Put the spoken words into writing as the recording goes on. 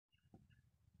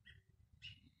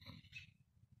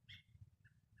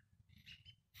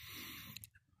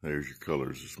There's your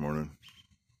colors this morning.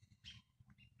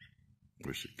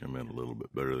 Wish it come in a little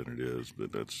bit better than it is,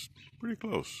 but that's pretty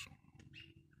close.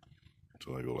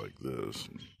 Until I go like this,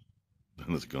 and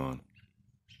then it's gone.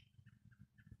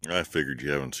 I figured you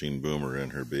haven't seen Boomer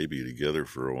and her baby together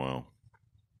for a while.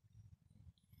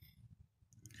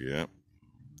 Yeah,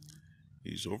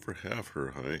 he's over half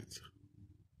her height.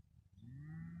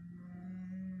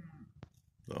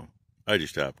 So I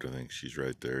just happen to think she's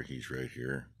right there. He's right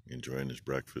here, enjoying his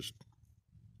breakfast.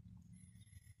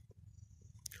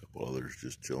 A couple others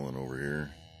just chilling over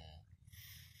here.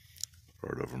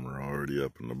 Part of them are already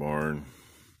up in the barn.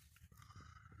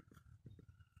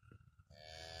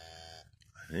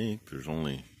 I think there's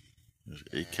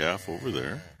a calf over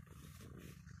there.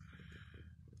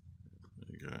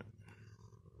 You got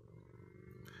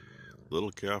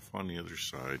little calf on the other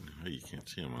side. Hey, you can't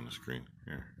see him on the screen.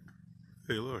 Here.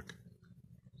 Hey, look.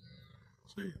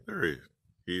 See, there he is.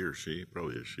 He or she,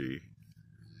 probably a she.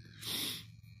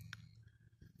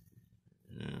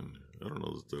 And I don't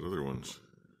know that other one's,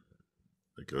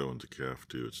 I think that other one's a calf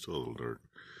too. It's still a little dark.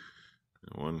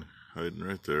 And one hiding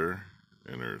right there.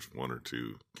 And there's one or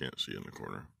two can't see in the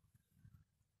corner.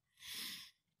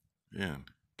 And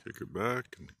kick her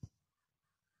back. And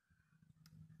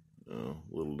a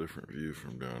little different view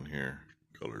from down here.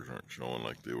 Colors aren't showing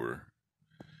like they were.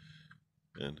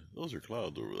 And those are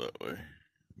clouds over that way.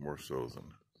 More so than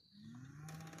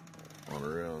on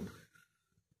around.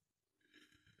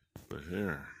 But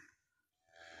here,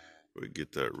 we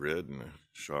get that red and a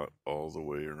shot all the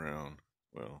way around.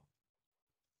 Well,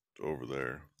 it's over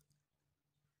there.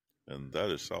 And that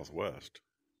is southwest.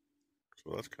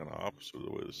 So that's kind of opposite of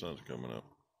the way the sun's coming up.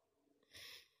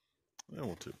 Then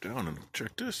we'll tip down and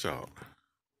check this out.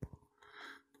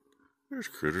 There's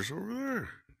critters over there.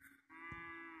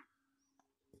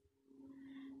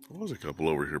 There was a couple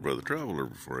over here by the Traveler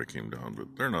before I came down,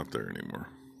 but they're not there anymore.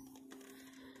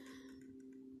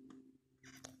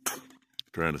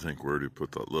 Trying to think where to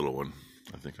put that little one.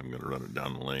 I think I'm going to run it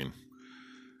down the lane.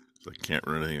 I can't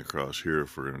run anything across here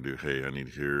if we're going to do, hey, I need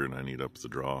here and I need up the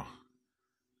draw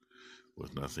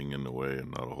with nothing in the way and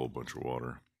not a whole bunch of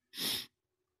water.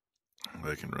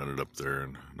 I can run it up there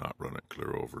and not run it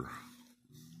clear over.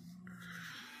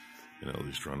 At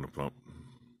least run the pump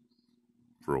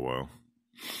for a while.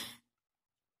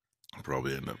 I'll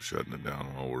probably end up shutting it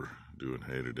down while we're doing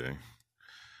hay today.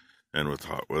 And with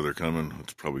hot weather coming,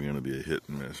 it's probably going to be a hit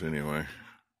and miss anyway.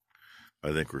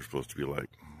 I think we're supposed to be like,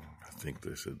 I think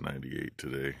they said 98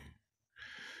 today.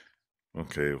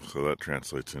 Okay, so that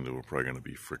translates into we're probably going to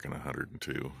be freaking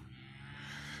 102.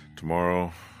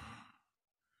 Tomorrow,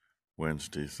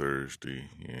 Wednesday, Thursday,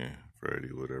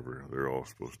 Friday, whatever, they're all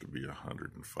supposed to be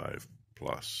 105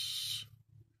 plus.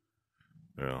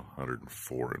 Well,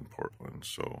 104 in Portland,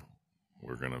 so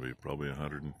we're going to be probably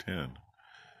 110.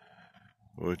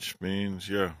 Which means,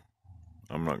 yeah,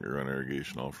 I'm not going to run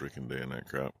irrigation all freaking day in that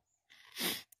crap.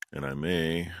 And I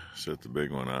may set the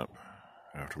big one up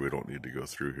after we don't need to go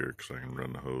through here because I can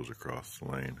run the hose across the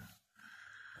lane.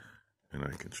 And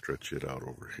I can stretch it out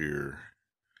over here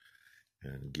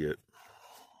and get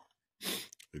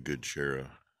a good share of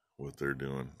what they're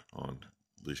doing on,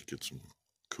 at least get some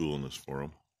coolness for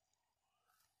them.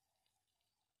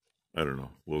 I don't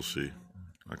know. We'll see.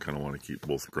 I kind of want to keep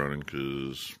both running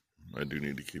because I do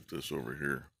need to keep this over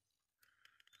here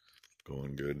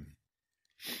going good.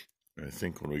 I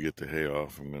think when we get the hay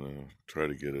off, I'm going to try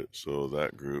to get it so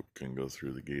that group can go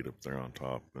through the gate up there on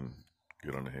top and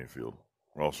get on the hayfield.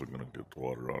 We're also going to get the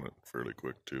water on it fairly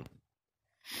quick too.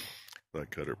 I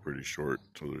cut it pretty short,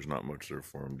 so there's not much there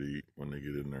for them to eat when they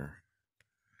get in there.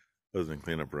 Other than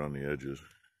clean up around the edges.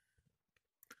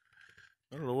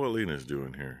 I don't know what Lena's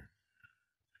doing here.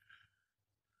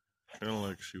 Kind of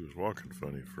like she was walking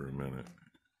funny for a minute.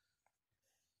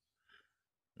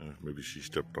 Maybe she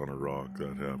stepped on a rock,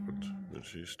 that happens. But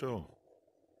she's still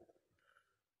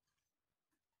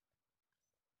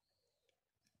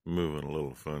moving a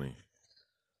little funny.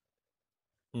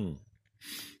 She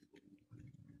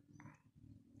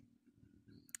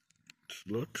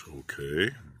looks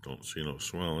okay. Don't see no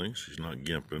swelling. She's not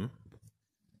gimping.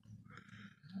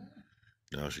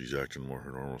 Now she's acting more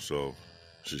her normal self.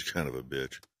 She's kind of a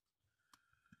bitch.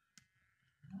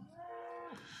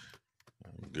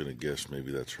 I'm gonna guess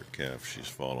maybe that's her calf she's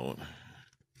following.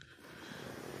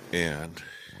 And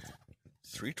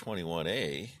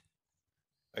 321A,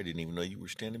 I didn't even know you were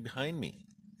standing behind me.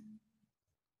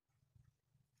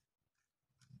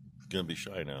 Gonna be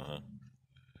shy now, huh?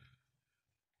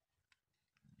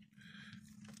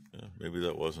 Yeah, maybe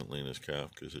that wasn't Lena's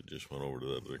calf because it just went over to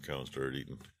that other cow and started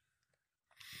eating.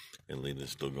 And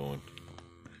Lena's still going.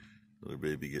 The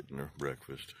baby getting her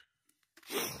breakfast.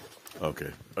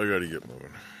 Okay, I gotta get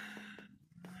moving.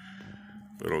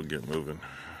 If I don't get moving,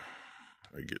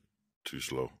 I get too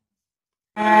slow.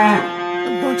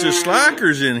 A bunch of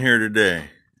slackers in here today.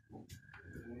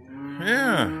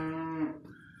 Yeah.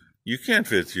 You can't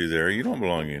fit through there. You don't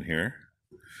belong in here.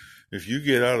 If you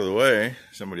get out of the way,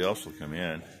 somebody else will come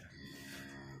in.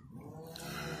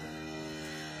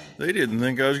 They didn't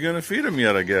think I was going to feed them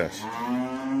yet, I guess.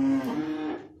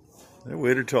 They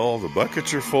waited till all the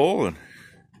buckets are full, and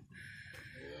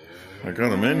I got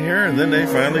them in here, and then they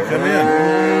finally come in.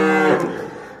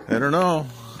 I don't know.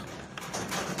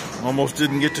 Almost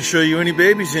didn't get to show you any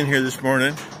babies in here this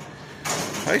morning.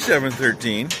 Hi,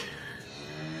 713.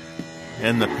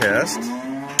 And the pest.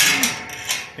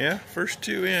 Yeah, first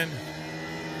two in.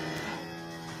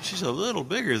 She's a little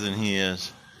bigger than he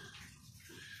is.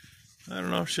 I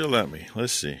don't know if she'll let me.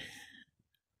 Let's see.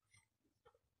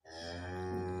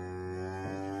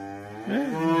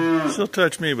 Yeah, she'll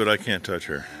touch me, but I can't touch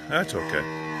her. That's okay.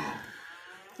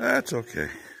 That's okay.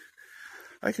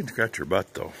 I can scratch her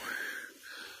butt, though.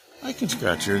 I can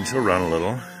scratch her, and she'll run a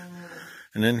little.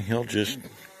 And then he'll just...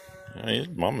 his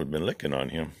mom had been licking on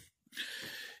him.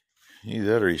 Either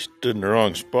that or he stood in the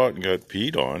wrong spot and got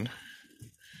peed on.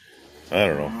 I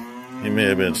don't know. He may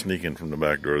have been sneaking from the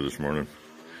back door this morning.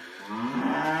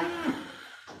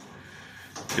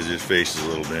 Because his face is a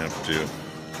little damp, too.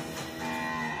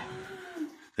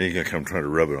 Then he's going to come try to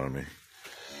rub it on me.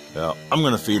 Well, I'm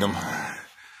going to feed him.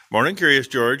 Morning, Curious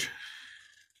George.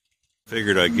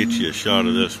 Figured I'd get you a shot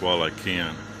of this while I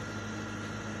can.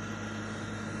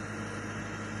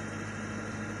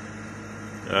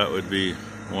 That would be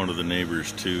one of the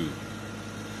neighbors' two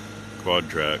quad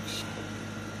tracks.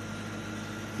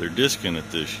 They're disking it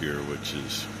this year, which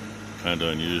is kind of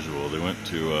unusual. They went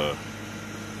to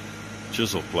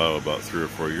chisel plow about 3 or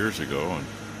 4 years ago, and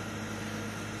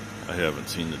I haven't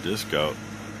seen the disc out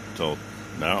until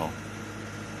now.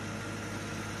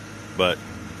 But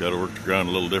got to work the ground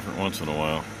a little different once in a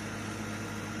while.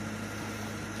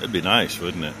 It'd be nice,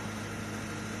 wouldn't it?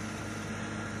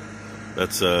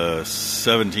 That's a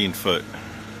 17 foot.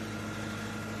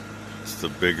 It's the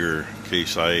bigger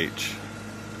Case IH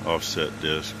offset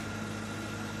disc.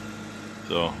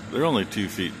 So they're only 2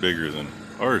 feet bigger than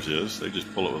ours is. They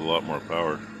just pull it with a lot more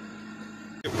power.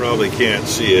 You probably can't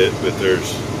see it, but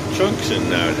there's chunks in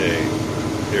that hay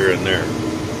here and there.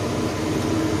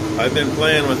 I've been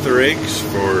playing with the rakes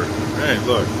for, hey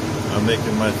look, I'm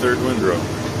making my 3rd windrow.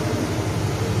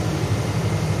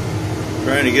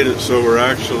 Trying to get it so we're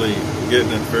actually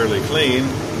getting it fairly clean,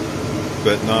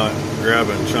 but not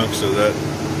grabbing chunks of that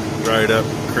dried up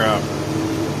crap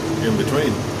in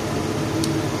between.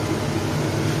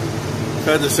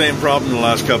 Had the same problem the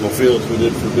last couple fields we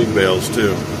did for big bales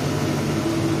too.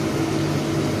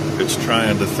 It's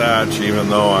trying to thatch even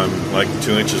though I'm like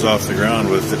 2 inches off the ground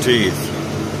with the teeth.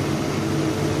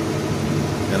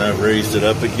 And I've raised it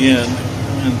up again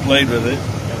and played with it.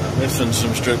 And I'm missing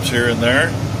some strips here and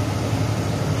there.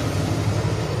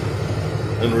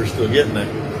 And we're still getting it.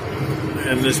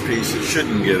 And this piece, it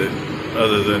shouldn't get it,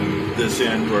 other than this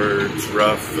end where it's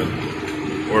rough,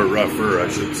 or rougher, I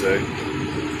should say.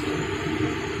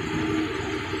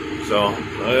 So,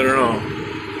 I don't know.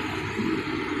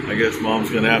 I guess Mom's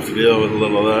going to have to deal with a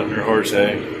little of that in her horse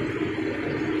hay.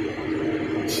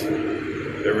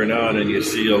 Every now and then you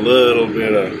see a little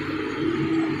bit of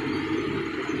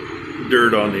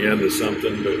dirt on the end of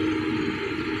something, but...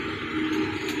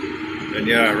 And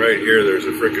yeah, right here there's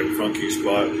a frickin' funky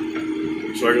spot.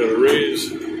 So I gotta raise,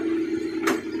 as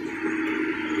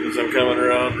I'm coming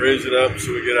around, raise it up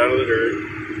so we get out of the dirt.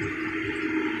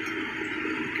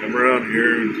 Come around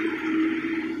here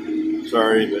and,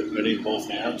 sorry, but I need both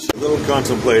hands. A little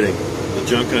contemplating the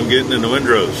junk I'm getting in the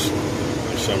windrows.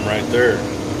 There's some right there.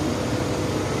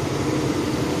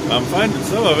 I'm finding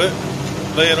some of it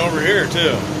laying over here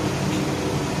too.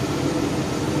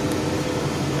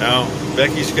 Now,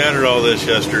 Becky scattered all this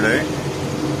yesterday,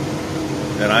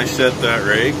 and I set that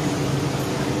rake.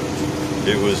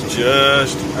 It was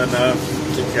just enough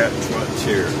to catch what's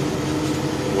here.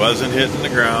 It wasn't hitting the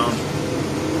ground.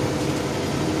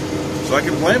 So I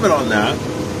can blame it on that.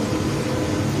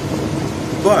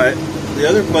 But the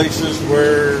other places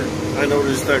where I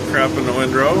noticed that crap in the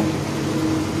windrow,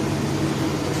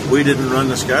 we didn't run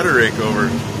the scatter rake over.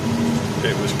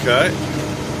 It was cut,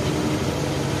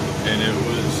 and it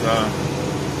was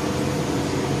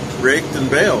raked and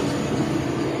baled.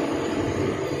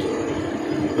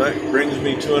 That brings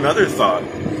me to another thought.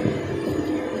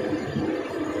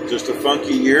 Just a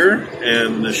funky year,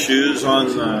 and the shoes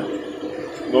on the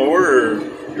mower are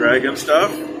dragging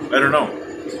stuff. I don't know.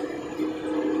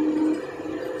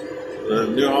 The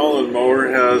New Holland mower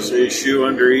has a shoe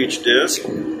under each disc.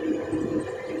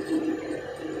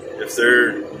 If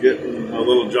they're getting a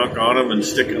little junk on them and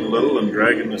sticking a little and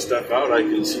dragging the stuff out, I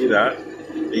can see that.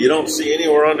 You don't see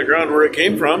anywhere on the ground where it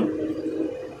came from.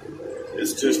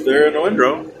 It's just there in the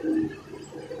windrow.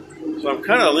 So I'm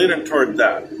kind of leaning toward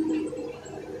that.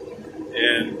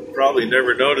 And probably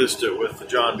never noticed it with the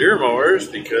John Deere mowers,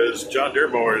 because John Deere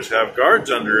mowers have guards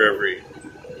under every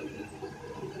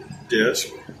disc.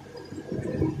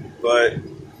 But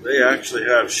they actually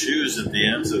have shoes at the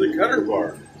ends of the cutter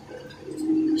bar.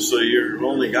 So you've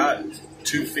only got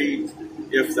 2 feet,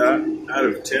 if that, out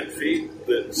of 10 feet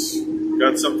that's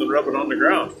got something rubbing on the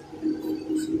ground.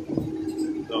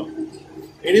 So,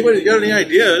 anybody got any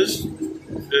ideas,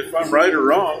 if I'm right or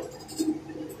wrong,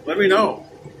 let me know.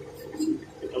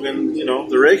 I mean, you know,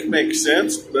 the rake makes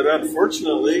sense, but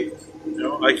unfortunately, you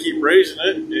know, I keep raising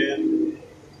it, and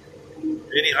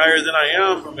any higher than I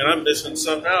am, I mean, I'm missing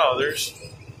some now. There's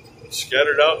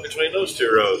scattered out between those 2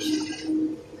 rows.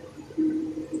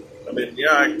 I mean,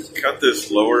 yeah, I cut this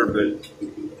lower, but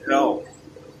hell,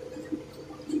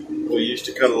 we used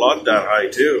to cut a lot that high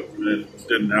too, and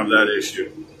didn't have that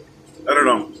issue. I don't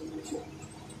know.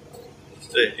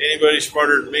 Anybody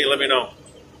smarter than me, let me know.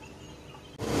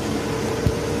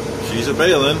 She's a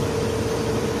balin'.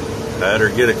 Had her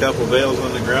get a couple bales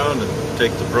on the ground and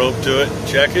take the probe to it and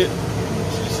check it.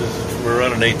 She says we're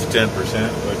running 8 to 10%,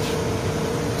 which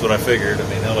is what I figured. I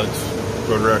mean, hell, it's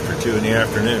quarter after 2 in the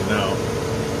afternoon now.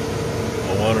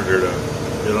 I wanted her to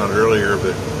get on earlier,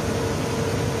 but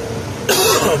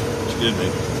excuse me.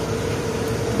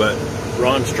 But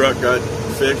Ron's truck got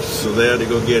fixed, so they had to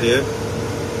go get it,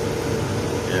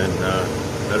 and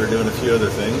had her doing a few other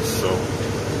things. So,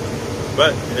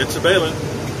 but it's a balin',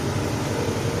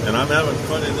 and I'm having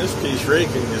fun in this piece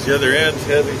raking because the other end's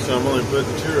heavy, so I'm only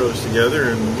putting 2 rows together,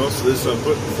 and most of this I'm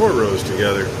putting 4 rows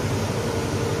together.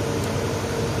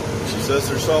 She says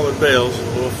they're solid bales.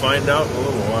 We'll find out in a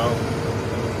little while.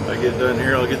 I get done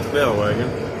here, I'll get the bale wagon.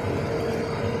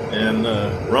 And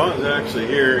Ron's actually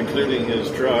here, including his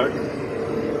truck.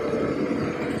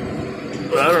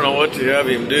 But I don't know what to have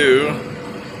him do.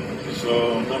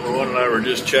 So number one and I were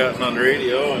just chatting on the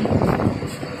radio and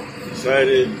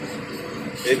decided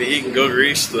maybe he can go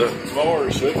grease the mower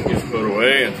so it can get put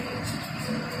away. And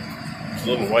there's a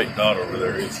little white dot over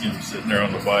there. You see him sitting there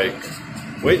on the bike,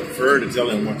 waiting for her to tell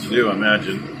him what to do, I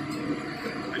imagine.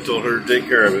 I told her to take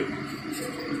care of it.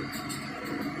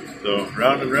 So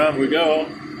round and round we go.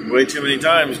 Way too many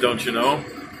times, don't you know?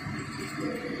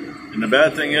 And the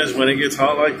bad thing is, when it gets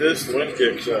hot like this, the wind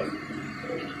kicks up.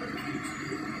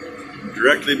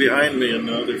 Directly behind me in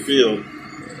the other field,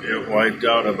 it wiped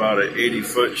out about an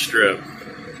 80-foot strip.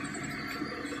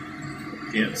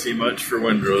 Can't see much for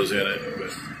windrows in it,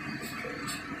 but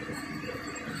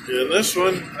in this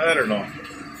one, I don't know.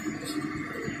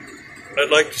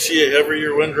 I'd like to see a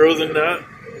heavier windrow than that.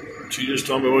 She just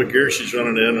told me what gear she's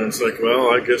running in, and it's like,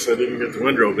 well, I guess I didn't get the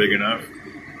windrow big enough.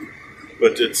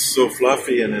 But it's so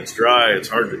fluffy and it's dry, it's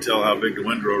hard to tell how big the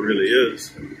windrow really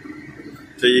is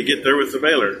till you get there with the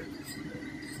baler.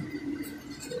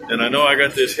 And I know I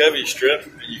got this heavy strip,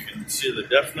 and you can see the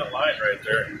definite line right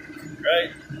there.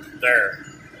 Right there.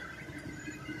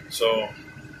 So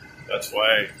that's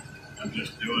why I'm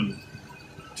just doing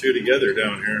 2 together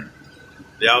down here.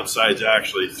 The outside's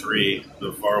actually 3,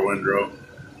 the far windrow.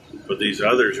 But these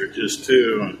others are just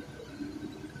 2.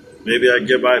 Maybe I can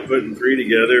get by putting 3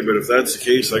 together, but if that's the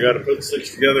case, I got to put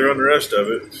 6 together on the rest of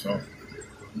it. So,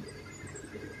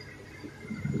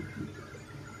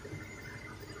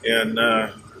 and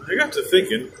I got to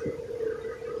thinking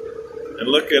and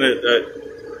looking at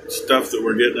that stuff that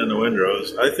we're getting in the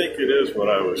windrows. I think it is what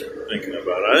I was thinking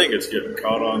about. I think it's getting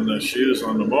caught on the shoes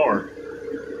on the mower.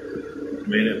 I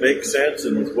mean, it makes sense,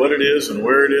 and with what it is and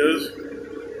where it is,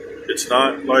 it's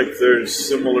not like there's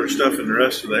similar stuff in the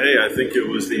rest of the hay. I think it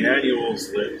was the annuals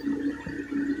that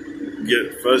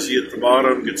get fuzzy at the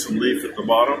bottom, get some leaf at the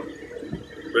bottom.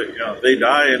 But, you know, they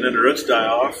die and then the roots die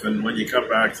off, and when you come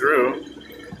back through,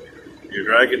 you're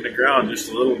dragging the ground just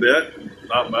a little bit.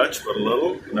 Not much, but a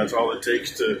little, and that's all it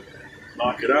takes to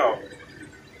knock it out.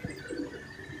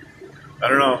 I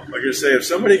don't know. Like I say, if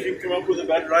somebody can come up with a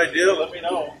better idea, let me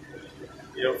know.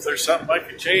 You know, if there's something I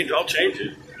can change, I'll change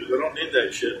it. Because I don't need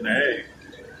that shit in the hay.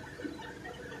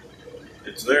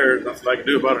 It's there. Nothing I can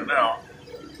do about it now.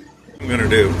 What I'm going to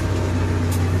do,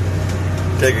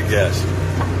 take a guess.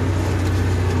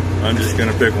 I'm just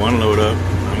going to pick one load up.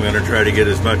 I'm going to try to get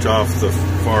as much off the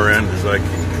far end as I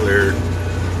can clear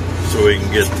so we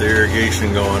can get the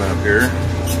irrigation going up here.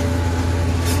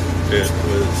 It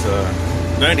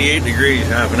was 98 degrees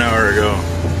half an hour ago.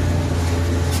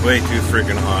 way too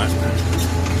freaking hot.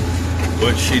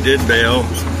 What she did bale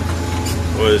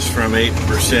was from 8%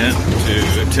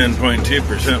 to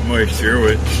 10.2% moisture,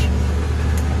 which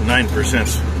 9%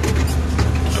 is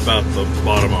about the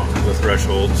bottom of the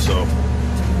threshold, so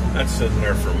that's sitting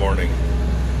there for morning.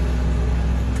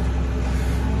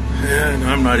 And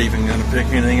I'm not even going to pick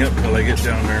anything up till I get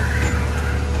down there.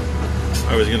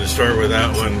 I was going to start with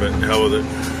that one, but hell with it.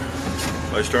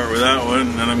 If I start with that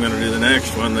one, then I'm going to do the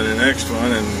next one, then the next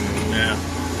one, and yeah.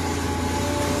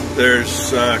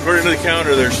 There's, according to the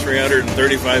counter, there's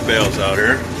 335 bales out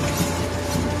here.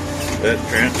 That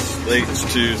translates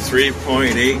to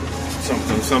 3.8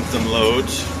 something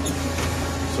loads.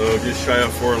 So just shy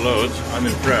of 4 loads. I'm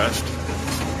impressed.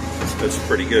 That's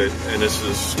pretty good. And this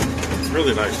is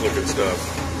really nice looking stuff.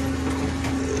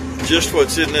 Just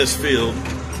what's in this field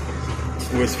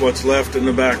with what's left in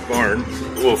the back barn,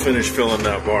 we'll finish filling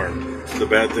that barn. The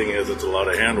bad thing is it's a lot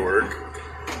of handwork,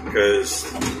 because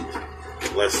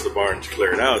unless the barn's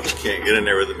cleared out, you can't get in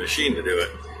there with a machine to do it.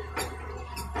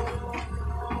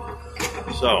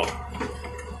 So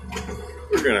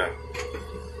we're gonna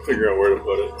figure out where to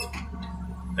put it.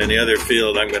 And the other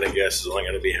field, I'm gonna guess, is only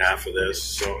gonna be half of this.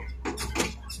 So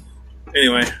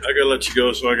anyway, I gotta let you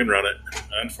go so I can run it.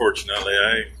 Unfortunately,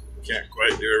 I can't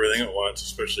quite do everything at once,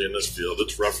 especially in this field.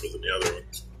 It's rougher than the other one.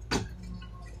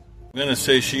 I'm gonna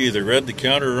say she either read the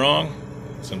counter wrong,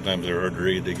 sometimes they're hard to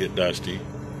read, they get dusty,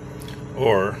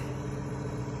 or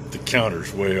the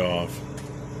counter's way off.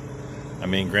 I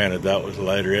mean, granted, that was the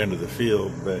lighter end of the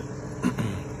field, but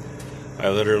I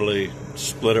literally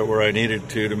split it where I needed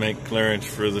to make clearance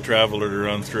for the traveler to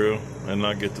run through and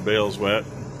not get the bales wet.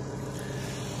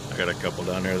 I got a couple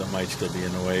down there that might still be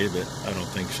in the way, but I don't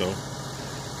think so,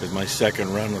 because my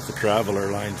second run with the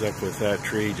traveler lines up with that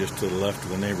tree just to the left of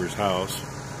the neighbor's house.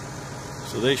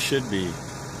 So they should be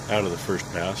out of the first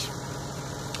pass.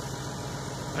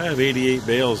 I have 88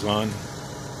 bales on,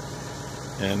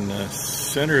 and the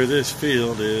center of this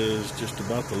field is just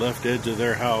about the left edge of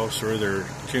their house or their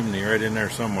chimney, right in there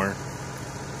somewhere.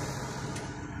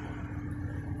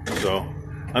 So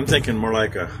I'm thinking more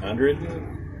like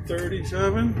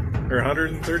 137 or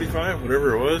 135,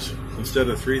 whatever it was, instead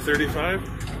of 335.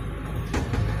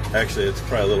 Actually, it's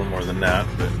probably a little more than that,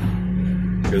 but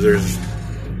because there's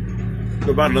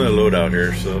about another load out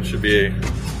here, so it should be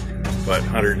about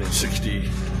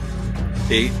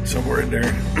 168, somewhere in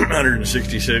there,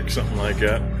 166, something like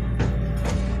that.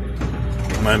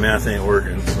 My math ain't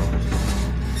working, so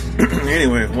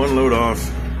anyway, one load off.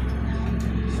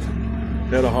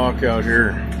 Had a hawk out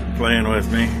here playing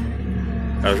with me.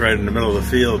 I was right in the middle of the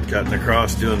field, cutting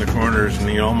across, doing the corners, and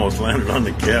he almost landed on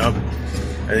the cab.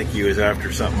 I think he was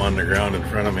after something on the ground in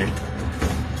front of me.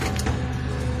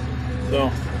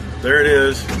 So there it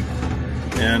is.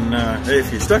 And hey,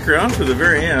 if you stuck around for the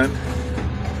very end,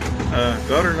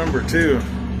 daughter number 2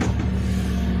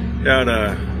 got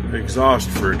a exhaust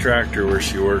for a tractor where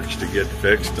she works to get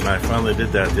fixed, and I finally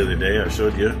did that the other day. I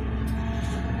showed you,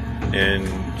 and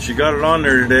she got it on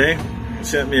there today.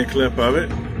 Sent me a clip of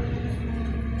it.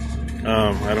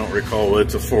 I don't recall.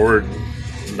 It's a Ford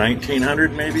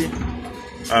 1900 maybe.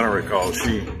 I don't recall.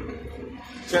 She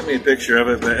sent me a picture of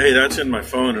it, but hey, that's in my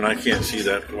phone and I can't see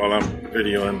that while I'm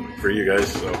videoing for you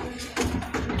guys. So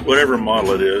whatever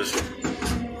model it is,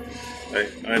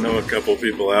 I know a couple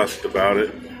people asked about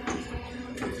it.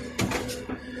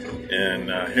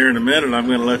 And here in a minute, I'm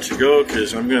going to let you go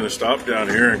because I'm going to stop down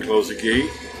here and close the gate.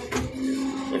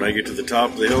 When I get to the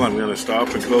top of the hill, I'm going to stop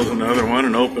and close another one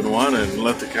and open one and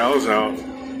let the cows out.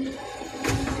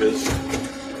 Because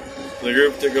the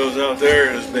group that goes out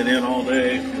there has been in all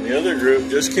day. And the other group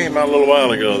just came out a little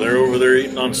while ago. They're over there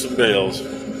eating on some bales.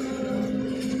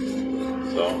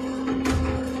 So,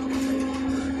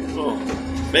 well,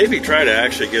 maybe try to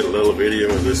actually get a little video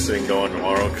of this thing going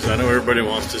tomorrow, because I know everybody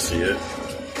wants to see it.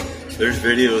 There's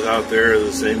videos out there of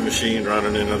the same machine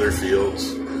running in other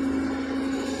fields.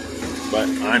 But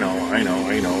I know. I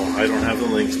don't have the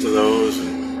links to those.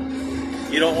 And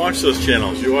you don't watch those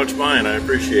channels. You watch mine. I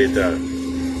appreciate that.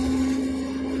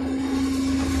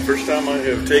 First time I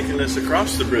have taken this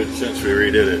across the bridge since we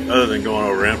redid it, other than going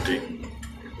over empty.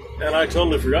 And I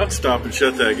totally forgot to stop and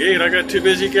shut that gate. I got too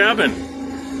busy gabbing.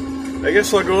 I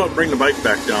guess I'll go up and bring the bike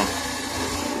back down.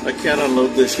 I can't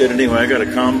unload this shit anyway. I got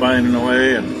a combine in the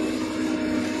way, and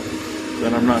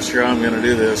then I'm not sure how I'm going to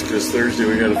do this, because Thursday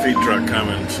we got a feed truck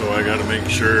coming, so I got to make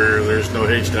sure there's no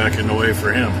haystack in the way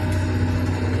for him.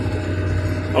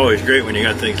 Always great when you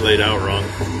got things laid out wrong,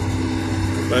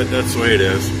 but that's the way it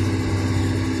is.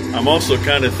 I'm also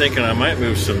kind of thinking I might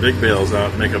move some big bales out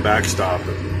and make a backstop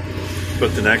and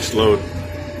put the next load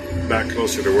back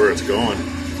closer to where it's going.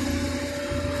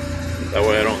 That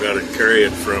way I don't got to carry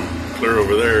it from clear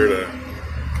over there to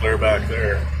clear back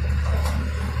there.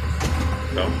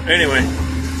 So anyway,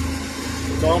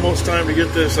 it's almost time to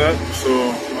get this up, so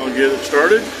I'll get it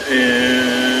started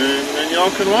and then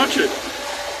y'all can watch it.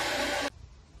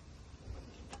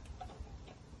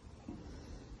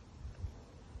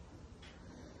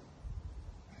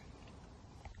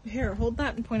 Here, hold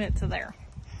that and point it to there.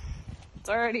 It's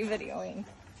already videoing.